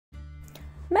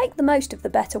Make the most of the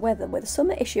better weather with a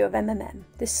summer issue of MMM.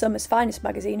 This summer's finest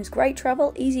magazine has great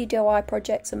travel, easy DIY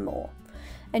projects and more.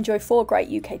 Enjoy 4 great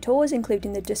UK tours,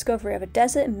 including the discovery of a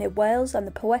desert in mid-Wales and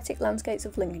the poetic landscapes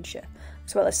of Lincolnshire,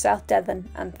 as well as South Devon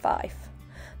and Fife.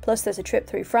 Plus there's a trip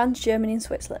through France, Germany and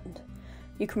Switzerland.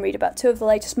 You can read about 2 of the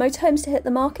latest motorhomes to hit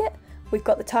the market. We've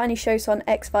got the tiny Chausson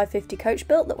X550 coach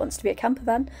built that wants to be a camper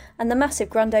van, and the massive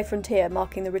Grande Frontier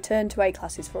marking the return to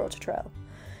A-classes for Auto Trail.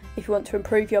 If you want to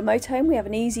improve your motorhome, we have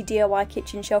an easy DIY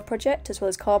kitchen shelf project as well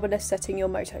as carbonist setting your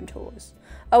motorhome tours.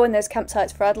 Oh, and there's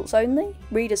campsites for adults only,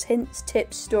 readers' hints,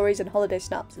 tips, stories and holiday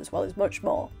snaps as well as much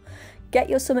more. Get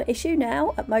your summer issue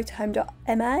now at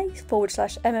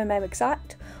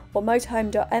motorhome.ma/MMMexact or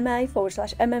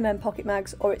motorhome.ma/MMM pocket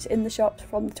mags, or it's in the shops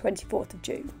from the 24th of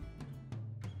June.